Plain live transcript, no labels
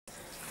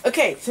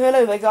Okay, so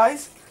hello there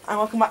guys, and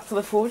welcome back to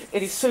the Forge.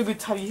 It is so good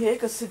to have you here,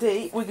 because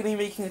today we're going to be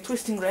making a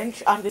twisting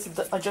wrench out of this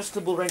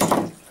adjustable wrench.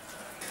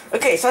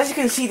 Okay, so as you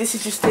can see, this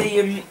is just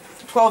a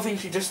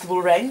 12-inch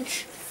adjustable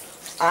wrench,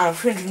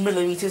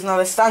 300mm. Now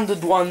the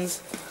standard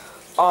ones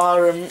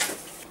are,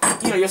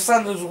 your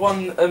standard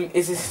one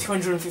is this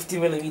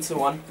 250mm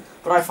one,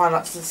 but I find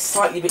that's just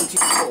slightly a bit too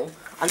small,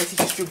 and this is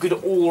just your good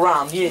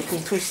all-round. You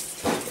can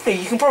twist,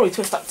 you can probably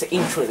twist up to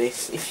inch with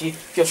this if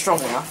you're strong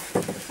enough.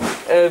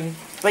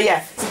 But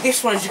yeah, so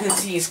this one, as you can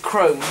see, is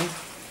chromed.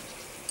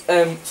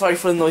 Sorry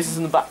for the noises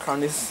in the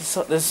background.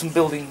 There's some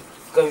building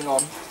going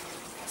on.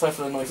 Sorry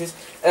for the noises.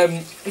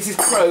 This is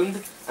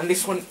chromed, and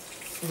this one,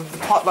 the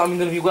part that I'm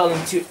going to be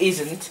welding to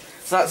isn't.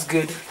 So that's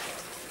good.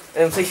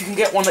 So if you can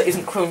get one that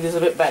isn't chromed, it's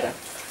a bit better.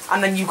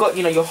 And then you've got,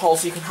 your hole,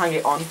 so you can hang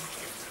it on.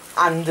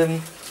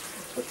 And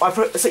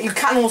so you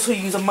can also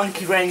use a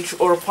monkey wrench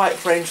or a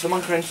pipe wrench. The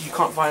monkey wrenches you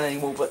can't find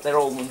anymore, but they're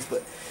old ones.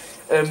 But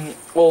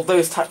well,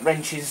 those type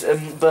wrenches.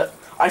 But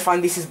I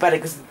find this is better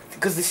because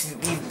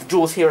the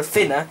jaws here are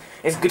thinner.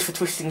 It's good for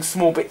twisting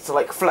small bits of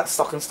like flat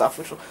stock and stuff.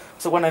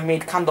 So when I've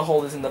made candle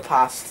holders in the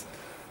past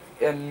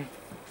and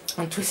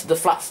twisted the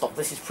flat stock,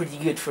 this is pretty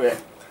good for it.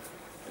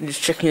 I'm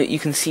just checking that you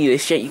can see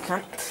this. Yeah, you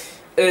can.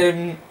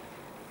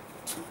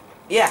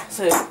 Yeah,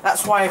 so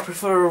that's why I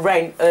prefer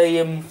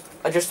a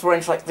adjustable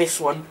wrench like this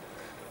one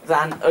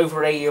than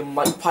over a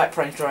like pipe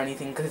wrench or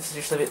anything, because it's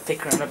just a bit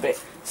thicker and a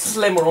bit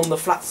slimmer on the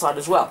flat side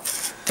as well.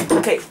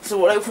 Okay, so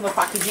we'll open the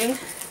packaging.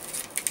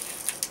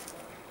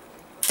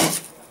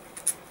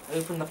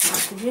 Open the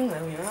packaging,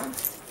 there we are.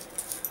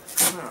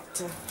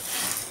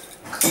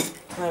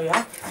 There we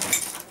are.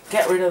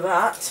 Get rid of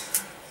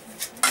that.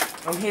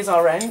 And here's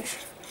our wrench.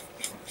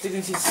 So you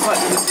can see it's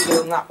slightly bigger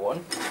than that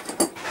one.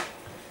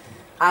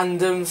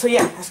 And so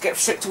yeah, let's get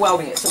straight to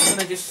welding it. So I'm going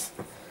to just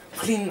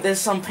clean,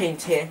 there's some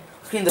paint here.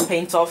 Clean the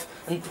paint off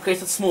and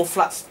create a small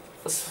flat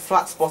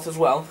spot as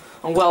well.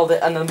 And weld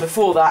it, and then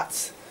before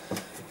that,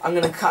 I'm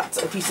going to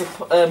cut a piece of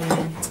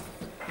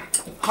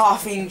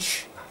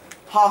half-inch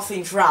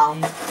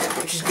round,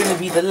 which is going to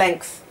be the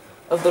length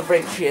of the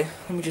wrench here.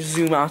 Let me just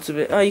zoom out a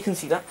bit. Oh, you can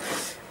see that.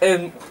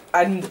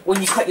 And when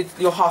you cut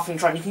your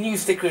half-inch round, you can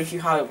use thicker if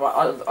you have it, but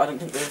I don't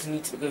think there's a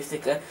need to go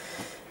thicker.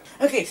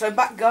 Okay, so I'm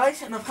back,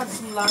 guys, and I've had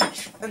some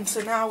lunch, and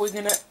so now we're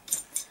going to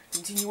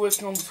continue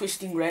working on the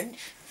twisting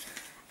wrench.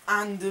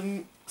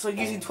 And so I'm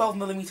using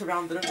 12mm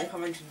round, I don't know if I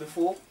mentioned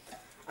before,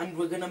 and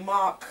we're going to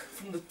mark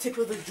from the tip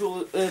of the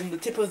jaw, the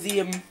tip of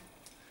the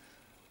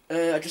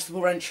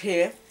adjustable wrench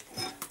here,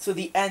 to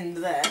the end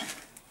there,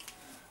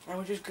 and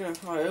we're just going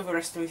to, I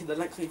overestimated the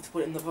length I need to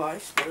put it in the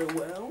vise, but oh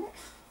well.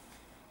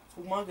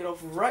 We'll mark it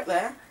off right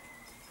there,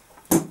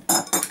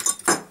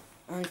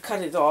 and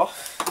cut it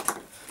off.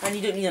 And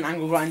you don't need an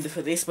angle grinder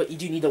for this, but you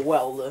do need a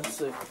welder,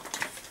 so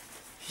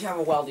if you have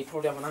a welder you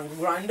probably have an angle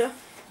grinder,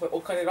 but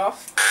we'll cut it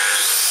off.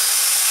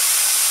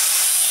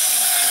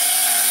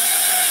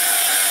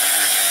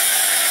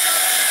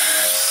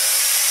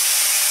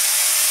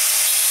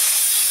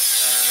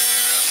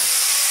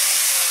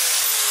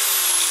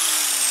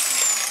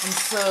 And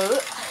so,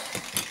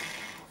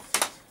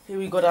 here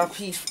we got our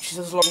piece, which is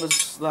as long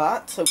as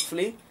that,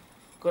 hopefully.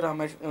 Got our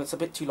measure, it's a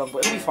bit too long,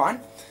 but it'll be fine.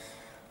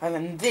 And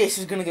then this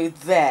is going to go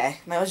there.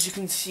 Now, as you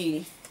can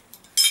see,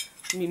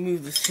 let me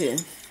move this here.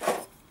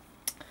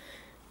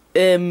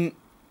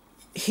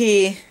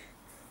 Here,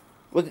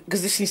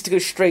 because this needs to go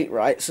straight,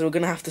 right? So we're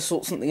going to have to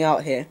sort something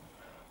out here.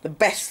 The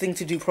best thing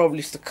to do probably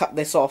is to cut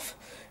this off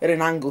at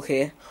an angle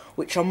here,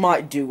 which I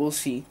might do, we'll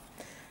see.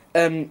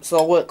 So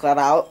I'll work that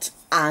out,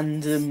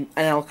 and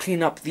I'll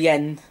clean up the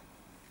end.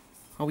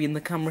 Are we in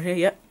the camera here?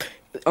 Yep.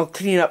 I'll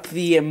clean up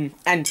the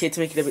end here to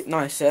make it a bit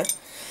nicer.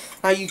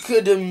 Now you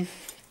could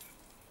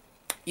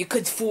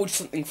forge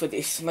something for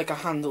this, like a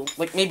handle.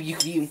 Like maybe you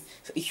could even,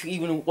 if you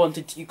even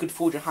wanted to, you could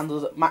forge a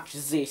handle that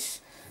matches this.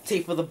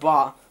 Taper the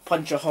bar,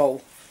 punch a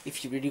hole,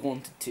 if you really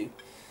wanted to.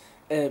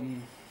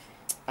 And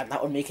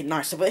that would make it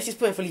nicer. But this is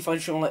perfectly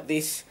functional like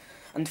this.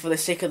 And for the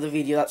sake of the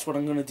video, that's what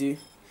I'm going to do.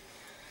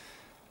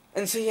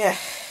 And so yeah,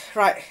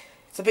 right.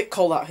 It's a bit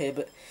cold out here,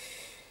 but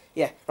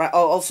yeah, right.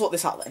 I'll sort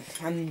this out then.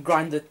 And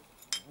grind the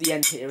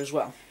end here as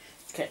well.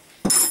 Okay.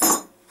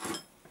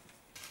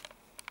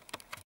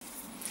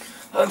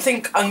 I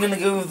think I'm going to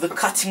go with the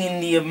cutting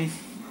in the,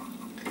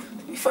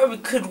 if I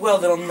could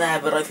weld it on there,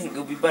 but I think it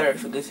would be better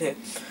if it goes here.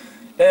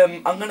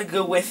 I'm going to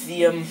go with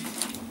the,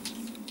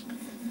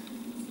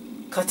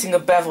 cutting a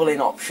bevel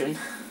in option.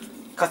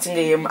 Cutting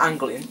a,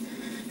 angle in.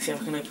 See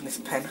if I can open this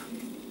pen.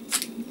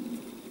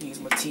 Use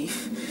my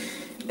teeth.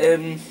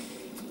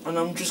 And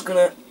I'm just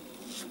going to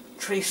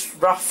trace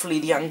roughly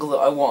the angle that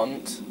I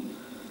want.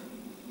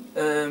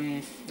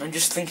 I'm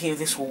just thinking if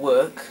this will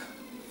work.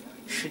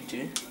 Should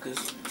do,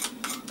 because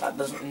that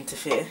doesn't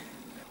interfere.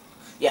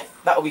 Yeah,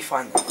 that'll be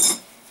fine then.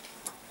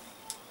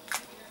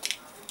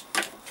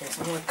 Okay,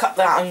 so I'm going to cut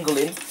that angle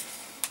in.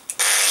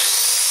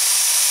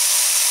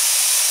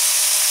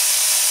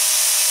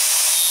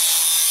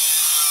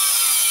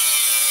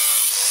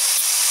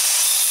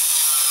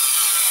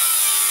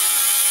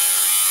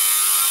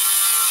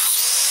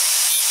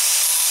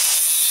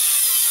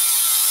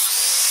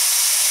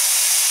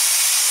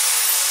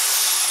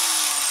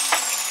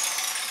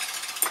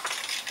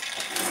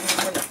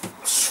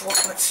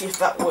 see if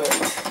that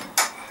worked.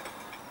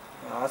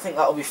 I think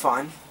that'll be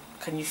fine.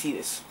 Can you see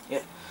this?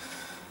 Yeah.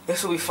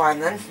 This will be fine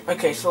then.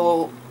 Okay,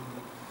 so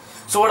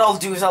what I'll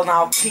do is I'll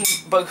now clean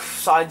both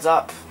sides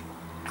up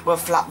with a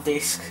flat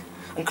disc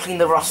and clean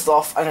the rust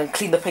off, and then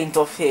clean the paint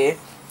off here,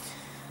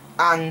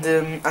 and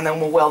then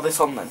we'll weld this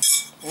on then.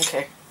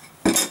 Okay.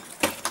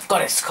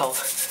 God, it's cold.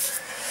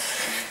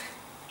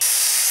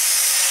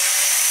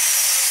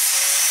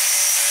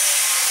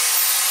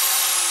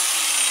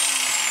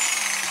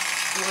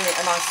 Giving it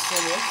a nice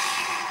finish.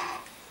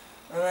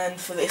 And then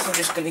for this, I'm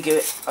just going to give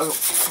it a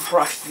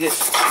brush to get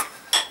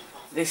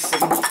this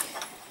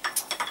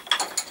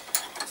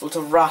sort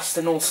of rust,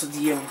 and also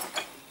the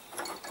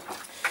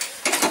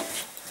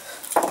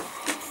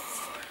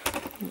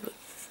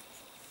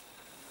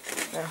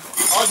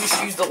I'll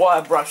just use the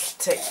wire brush to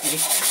take the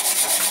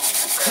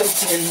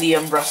coating and the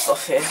rust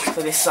off here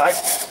for this side.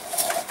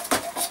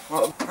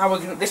 Well, now we're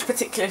gonna, this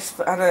particular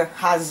spanner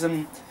has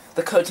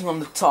the coating on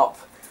the top,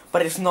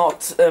 but it's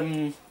not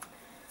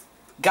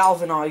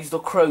galvanized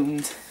or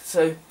chromed.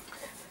 So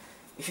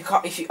if you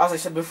can't, as I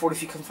said before,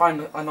 if you can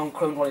find a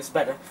non-chromed one, it's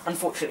better.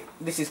 Unfortunately,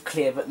 this is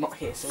clear, but not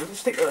here. So we'll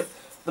just take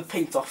the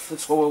paint off.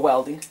 That's what we're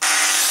welding.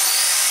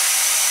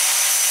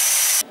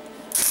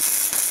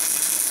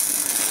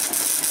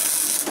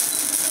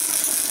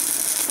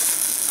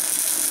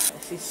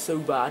 This is so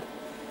bad.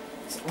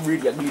 It's a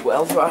really ugly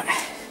weld, right?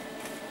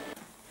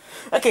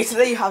 Okay, so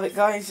there you have it,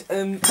 guys.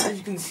 As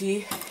you can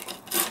see,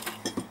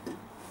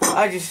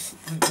 I just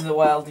did the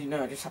weld, you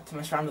know, I just had to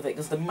mess around with it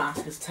because the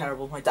mask is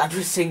terrible. My dad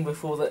was saying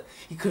before that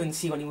he couldn't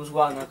see when he was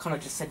welding. I kind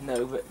of just said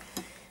no, but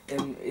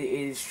it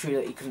is true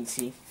that he couldn't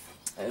see.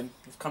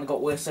 It's kind of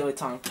got worse over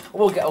time. I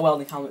will get a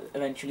welding helmet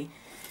eventually.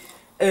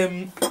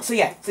 So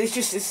yeah, so it's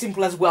just as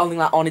simple as welding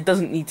that on. It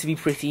doesn't need to be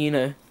pretty, you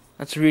know.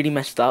 That's really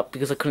messed up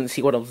because I couldn't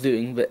see what I was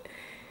doing, but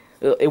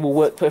it will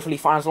work perfectly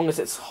fine as long as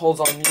it holds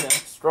on, you know,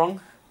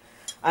 strong.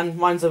 And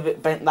mine's a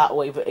bit bent that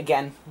way, but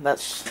again,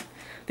 this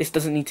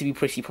doesn't need to be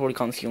pretty. You probably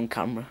can't see on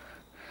camera.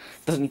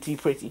 Doesn't need to be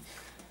pretty.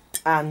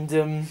 And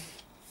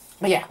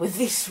but yeah, with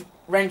this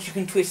wrench you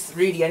can twist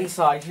really any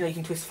size. You know, you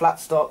can twist flat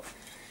stock,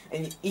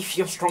 and if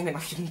you're strong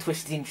enough, you can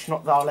twist inch.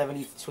 Not that I'll ever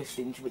need to twist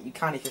inch, but you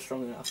can if you're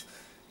strong enough.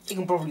 You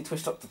can probably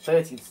twist up to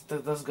 30.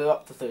 It does go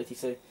up to 30,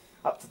 so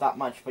up to that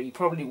much. But you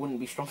probably wouldn't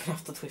be strong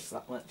enough to twist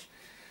that much.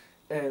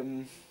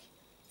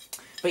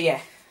 But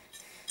yeah,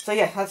 so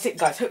yeah, that's it,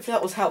 guys. Hopefully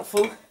that was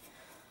helpful,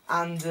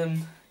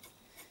 and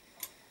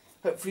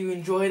hopefully you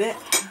enjoyed it.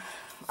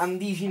 And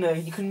these, you know,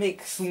 you can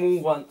make small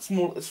ones.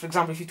 For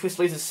example, if you twist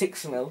loads of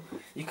 6mm,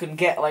 you can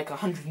get like a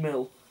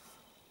 100mm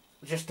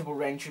adjustable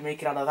wrench and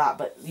make it out of that.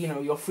 But you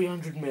know, your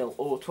 300mm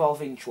or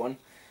 12-inch one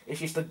is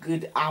just a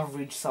good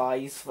average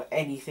size for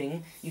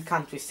anything. You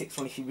can twist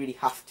 6mm if you really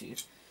have to,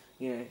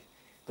 you know.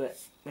 But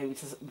maybe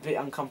it's a bit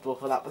uncomfortable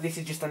for that. But this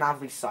is just an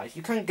average size.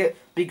 You can get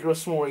bigger or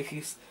smaller if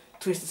you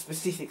twist a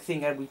specific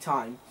thing every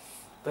time.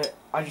 But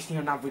I just need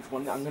an average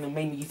one. I'm going to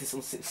mainly use this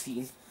on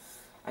 16.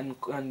 And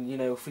you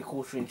know,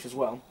 3/4 inch as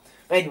well.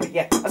 But anyway,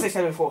 yeah, as I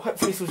said before,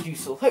 hopefully this was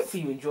useful.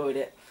 Hopefully you enjoyed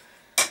it.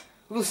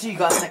 We'll see you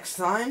guys next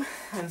time.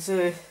 And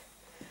so,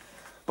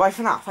 bye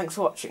for now. Thanks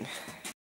for watching.